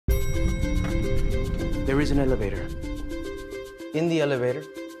There is an elevator. In the elevator,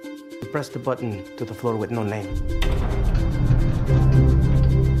 you press the button to the floor with no name.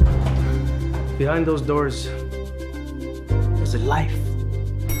 Behind those doors, there's a life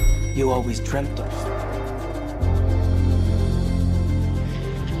you always dreamt of.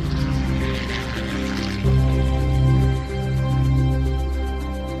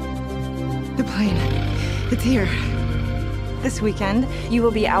 The plane. It's here. This weekend, you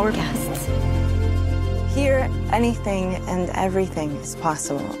will be our guests. Here, anything and everything is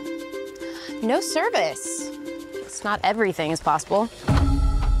possible. No service. It's not everything is possible.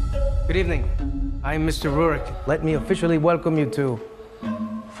 Good evening. I'm Mr. Roarke. Let me officially welcome you to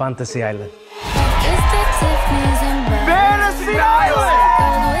Fantasy Island. Fantasy Island!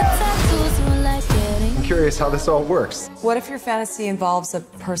 I'm curious how this all works. What if your fantasy involves a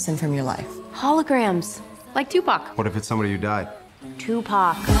person from your life? Holograms, like Tupac. What if it's somebody who died?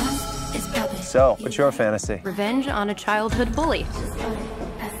 Tupac. So, what's your fantasy? Revenge on a childhood bully.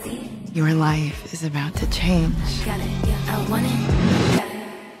 Your life is about to change. I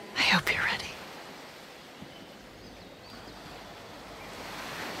hope you're ready.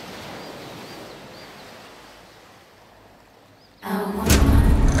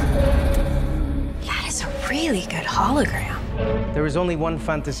 That is a really good hologram. There is only one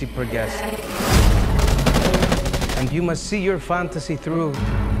fantasy per guest. And you must see your fantasy through,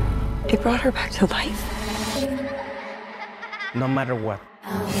 It brought her back to life. no matter what.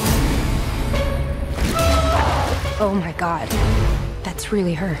 Oh my God. That's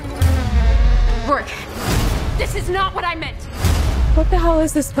really her. Roarke, this is not what I meant. What the hell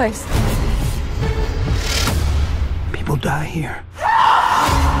is this place? People die here.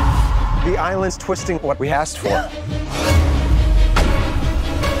 The island's twisting what we asked for.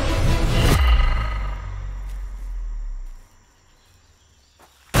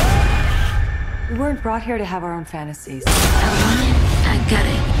 We weren't brought here to have our own fantasies. I want it, I got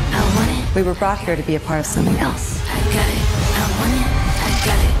it. I want it, We were brought here to be a part of something else. I got it. I want it, I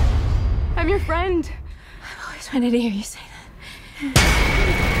got it. I'm your friend. I've always wanted to hear you say that.